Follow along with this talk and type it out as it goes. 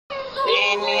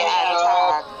any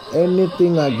attack,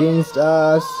 anything against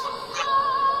us,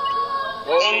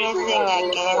 anything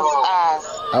against us,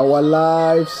 our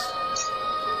lives,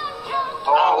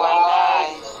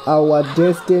 our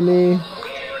destiny,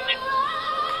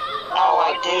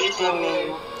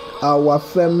 our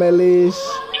families,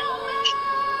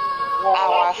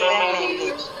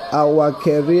 our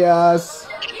careers,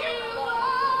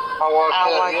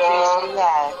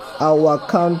 our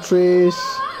countries,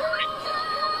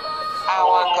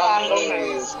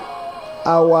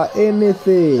 our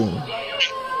anything.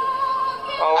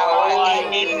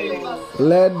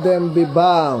 Let them be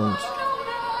bound.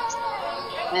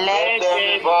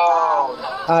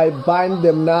 I bind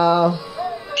them now.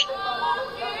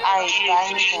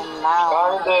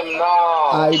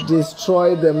 I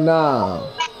destroy them now.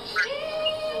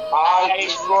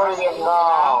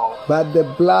 But the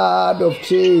blood of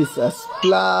Jesus,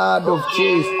 blood of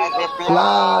Jesus,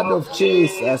 blood of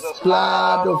Jesus,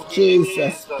 blood of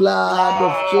Jesus, blood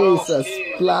of Jesus,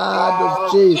 blood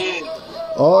of Jesus.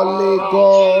 Holy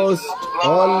Ghost,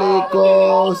 Holy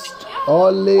Ghost,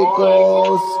 Holy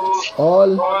Ghost,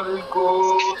 all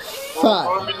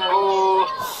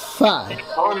fire, fire,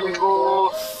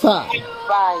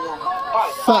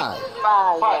 fire,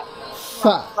 fire,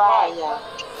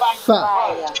 fire, fire.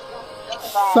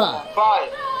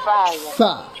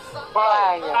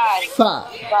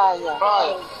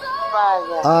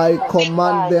 I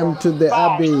command them to the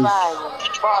abyss.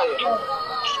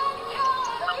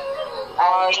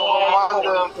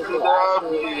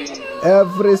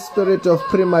 Every spirit of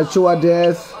premature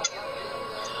death,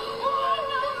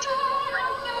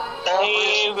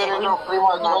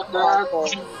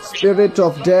 spirit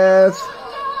of death,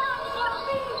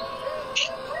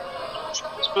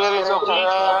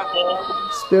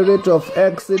 spirit of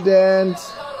accident,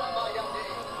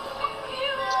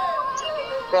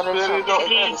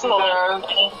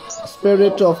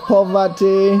 spirit of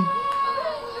poverty,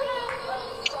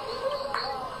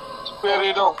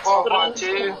 spirit of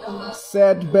poverty,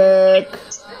 setback,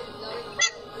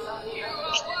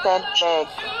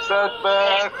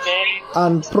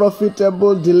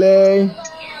 unprofitable delay,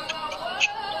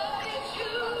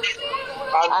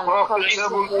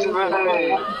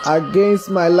 against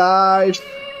my life,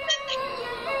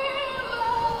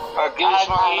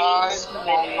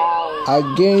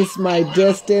 against my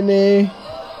destiny,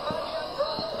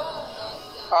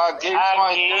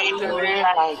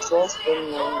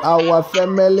 our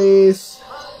families,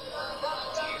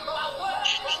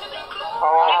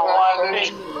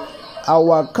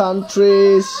 our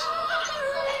countries,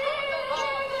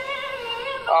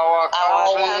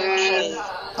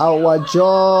 our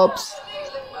jobs,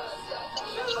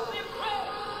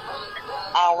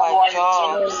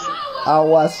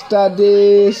 our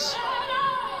studies.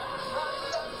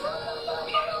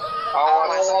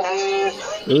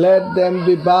 Let them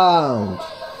be bound.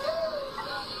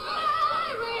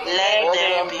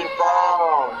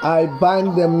 I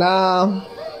bind them now.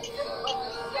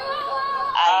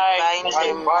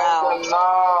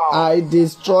 I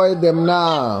destroy them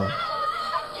now.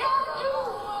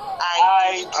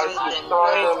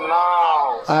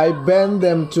 I burn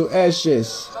them to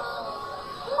ashes.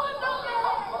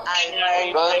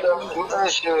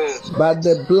 But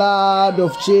the blood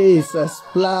of Jesus,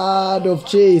 blood of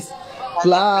Jesus,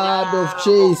 blood of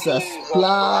Jesus,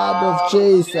 blood of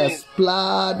Jesus,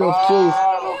 blood of Jesus,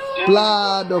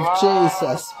 blood of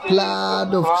Jesus,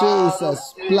 blood of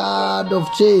Jesus, blood of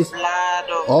Jesus,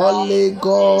 Holy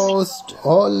Ghost,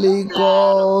 Holy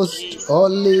Ghost,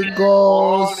 Holy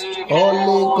Ghost,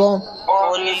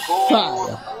 Holy Ghost,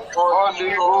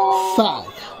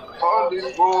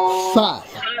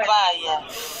 fire,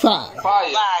 fire, fire,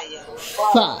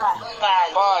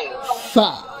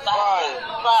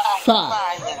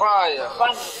 fire,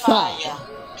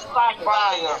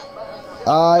 fire.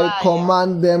 I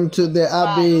command them to the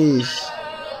abyss.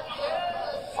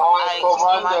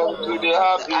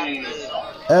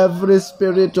 Every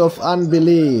spirit of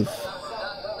unbelief,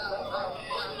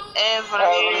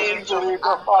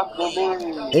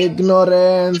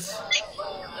 ignorance,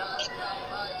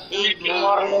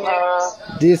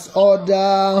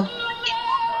 disorder,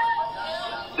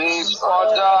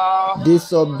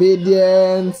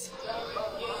 disobedience,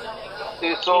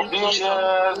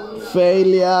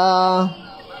 failure,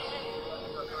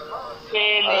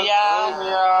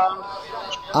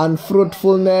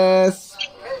 unfruitfulness,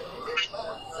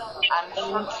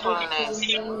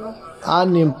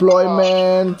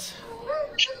 unemployment,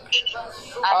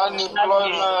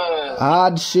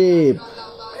 hardship,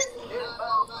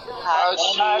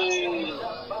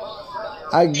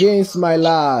 against my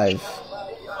life,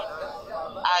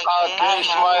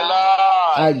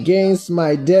 against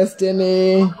my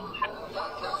destiny,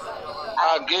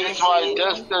 against my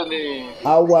destiny,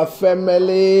 our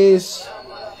families,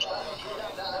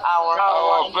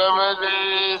 our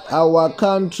families, our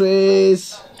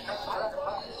countries,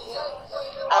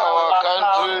 our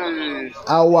countries,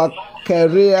 our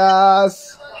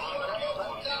careers,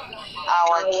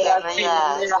 our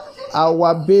careers,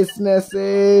 our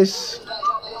businesses,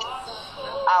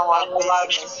 our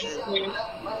businesses,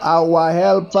 our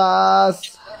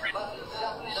helpers.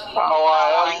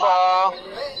 our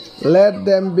helper. Let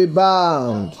them be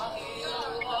bound.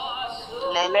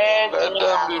 let Let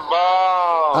them be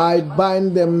bound. I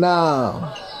bind them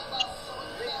now.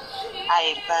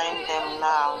 I bind them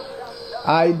now.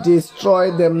 I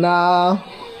destroy them now.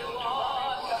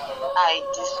 I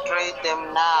destroy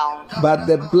them now. But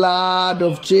the blood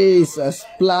of Jesus,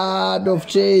 blood of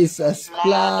Jesus,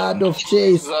 blood of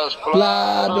Jesus,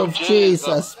 blood of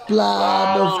Jesus,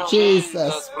 blood of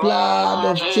Jesus, blood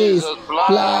of Jesus,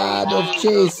 blood of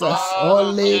Jesus,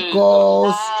 Holy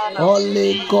Ghost,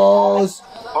 Holy Ghost,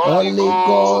 Holy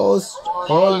Ghost,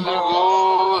 Holy Holy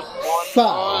Ghost,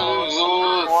 fire,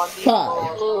 Holy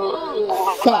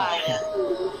Ghost, fire,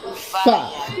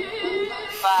 fire,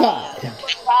 fire, fire,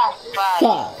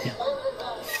 fire,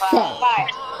 fire, fire,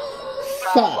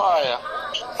 fire,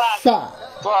 fire,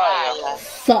 fire,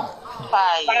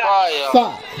 fire, fire.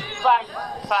 fire.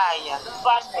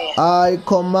 I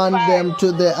command them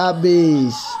to the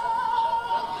abyss.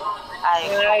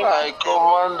 I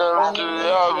command them to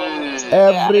the abyss.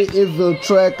 Every evil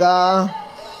tracker,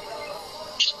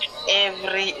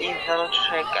 Every evil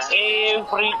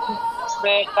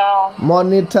trigger,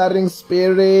 monitoring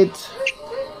spirit,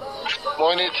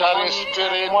 Monitoring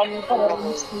spirit,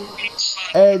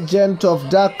 agent of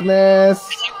darkness,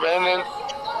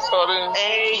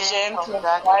 agent of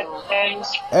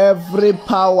darkness, every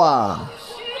power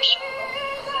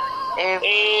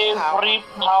every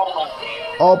power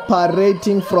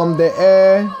operating from the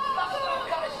air,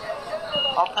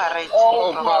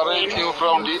 operating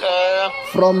from the air,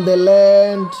 from the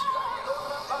land,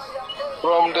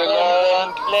 from the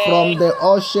land, from the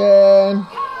ocean,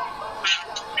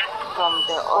 from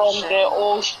the from the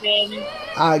ocean, ocean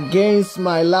against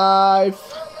my life,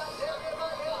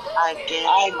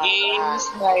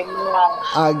 against my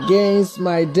life, against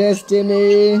my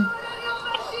destiny,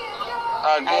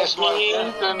 against my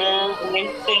destiny,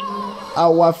 within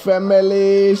our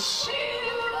families,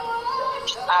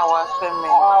 our family,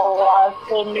 our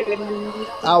family,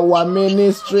 our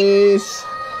ministries,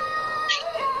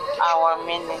 our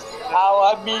ministry,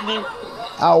 our belief,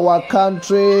 our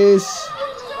countries,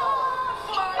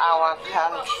 our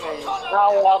country,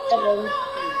 our country,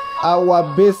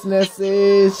 our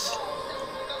businesses.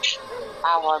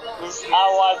 our business,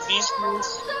 our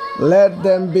business. Let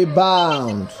them be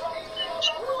bound.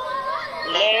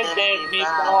 Let them be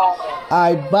bound.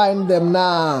 I bind them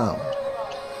now.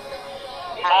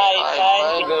 I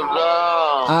bind them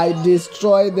down, I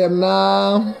destroy them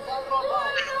now.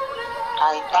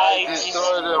 I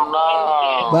destroy them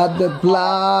now. But the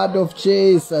blood of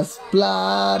Jesus,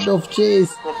 blood of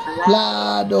Jesus,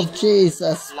 blood of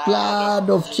Jesus, blood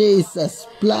of Jesus,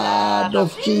 blood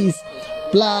of Jesus,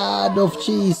 blood of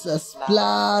Jesus,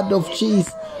 blood of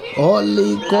Jesus.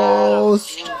 Holy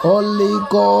Ghost, Holy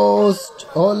Ghost,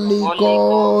 Holy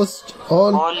Ghost,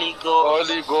 Holy Holy Ghost,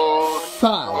 Holy Ghost,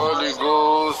 fire, Holy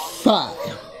Ghost, fire,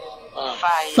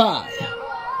 fire,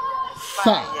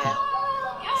 fire,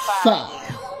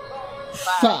 fire,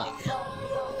 fire,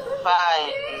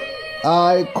 fire.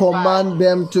 I command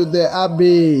them to the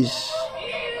abyss.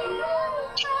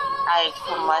 I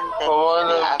command command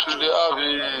them them to the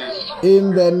abyss.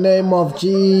 In the name of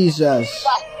Jesus.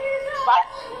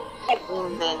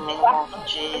 in the name of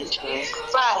Jesus.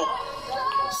 Fire.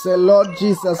 Say, Lord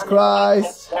Jesus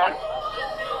Christ,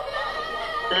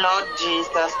 Lord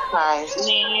Jesus Christ,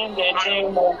 In the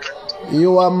name of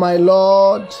you are my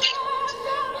Lord,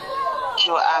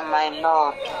 you are my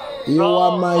Lord, you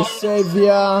are my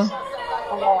Savior.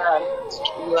 God,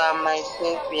 you are my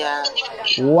Savior.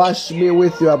 Wash me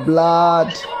with your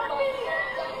blood.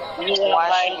 you are Wash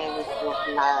my me with your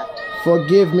blood.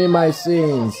 Forgive me my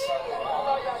sins.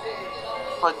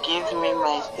 Forgive me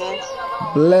my sins.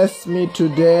 Bless me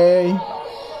today.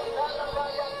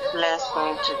 Bless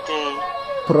me today.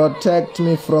 Protect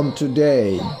me from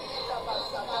today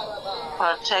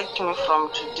Protect me from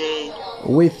today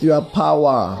with your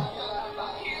power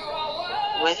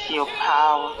with your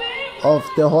power of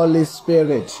the Holy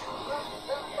Spirit.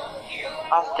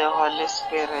 of the Holy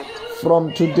Spirit.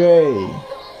 From today,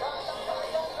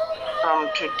 From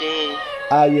today,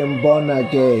 I am born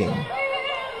again.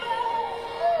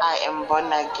 I am born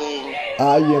again.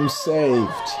 I am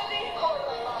saved.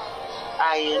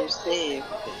 I am saved.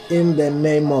 In the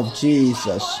name of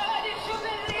Jesus.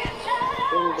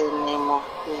 In the name of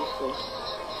Jesus.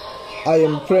 I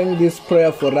am praying this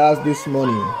prayer for us this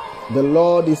morning. The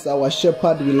Lord is our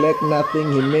shepherd, we lack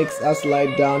nothing. He makes us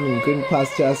lie down in green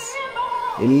pastures.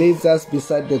 He leads us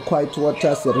beside the quiet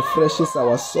waters. He refreshes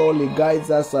our soul. He guides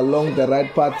us along the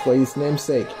right path for His name's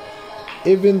sake.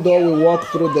 Even though we walk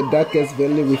through the darkest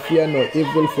valley, we fear no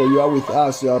evil, for You are with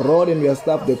us. Your rod and Your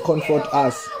staff, they comfort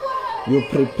us. You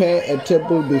prepare a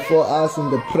table before us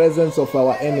in the presence of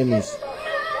our enemies.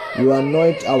 You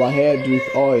anoint our head with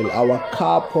oil. Our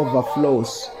cup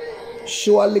overflows.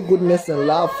 Surely goodness and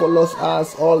love follows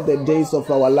us all the days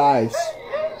of our lives,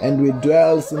 and we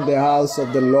dwell in the house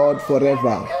of the Lord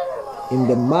forever. In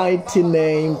the mighty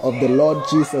name of the Lord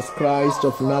Jesus Christ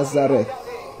of Nazareth,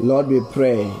 Lord, we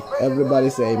pray. Everybody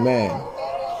say amen.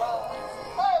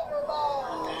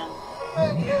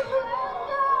 Amen.